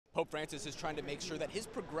Pope Francis is trying to make sure that his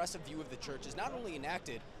progressive view of the church is not only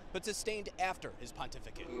enacted, but sustained after his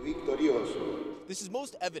pontificate. This is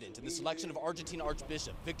most evident in the selection of Argentine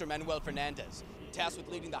Archbishop Victor Manuel Fernandez, tasked with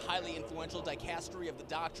leading the highly influential dicastery of the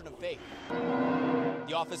doctrine of faith.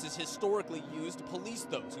 The office is historically used to police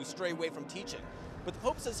those who stray away from teaching, but the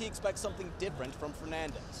Pope says he expects something different from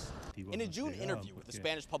Fernandez. In a June interview with the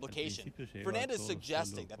Spanish publication, Fernandez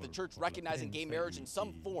suggesting that the church recognizing gay marriage in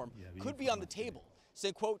some form could be on the table,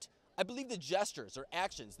 saying, quote, "I believe the gestures or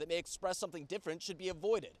actions that may express something different should be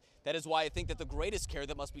avoided. That is why I think that the greatest care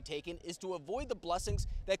that must be taken is to avoid the blessings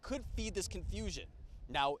that could feed this confusion.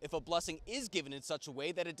 Now, if a blessing is given in such a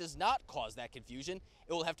way that it does not cause that confusion,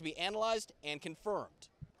 it will have to be analyzed and confirmed."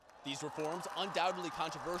 These reforms, undoubtedly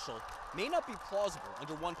controversial, may not be plausible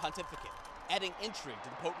under one pontificate, adding intrigue to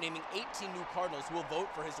the Pope naming 18 new cardinals who will vote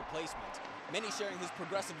for his replacement, many sharing his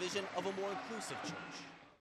progressive vision of a more inclusive church.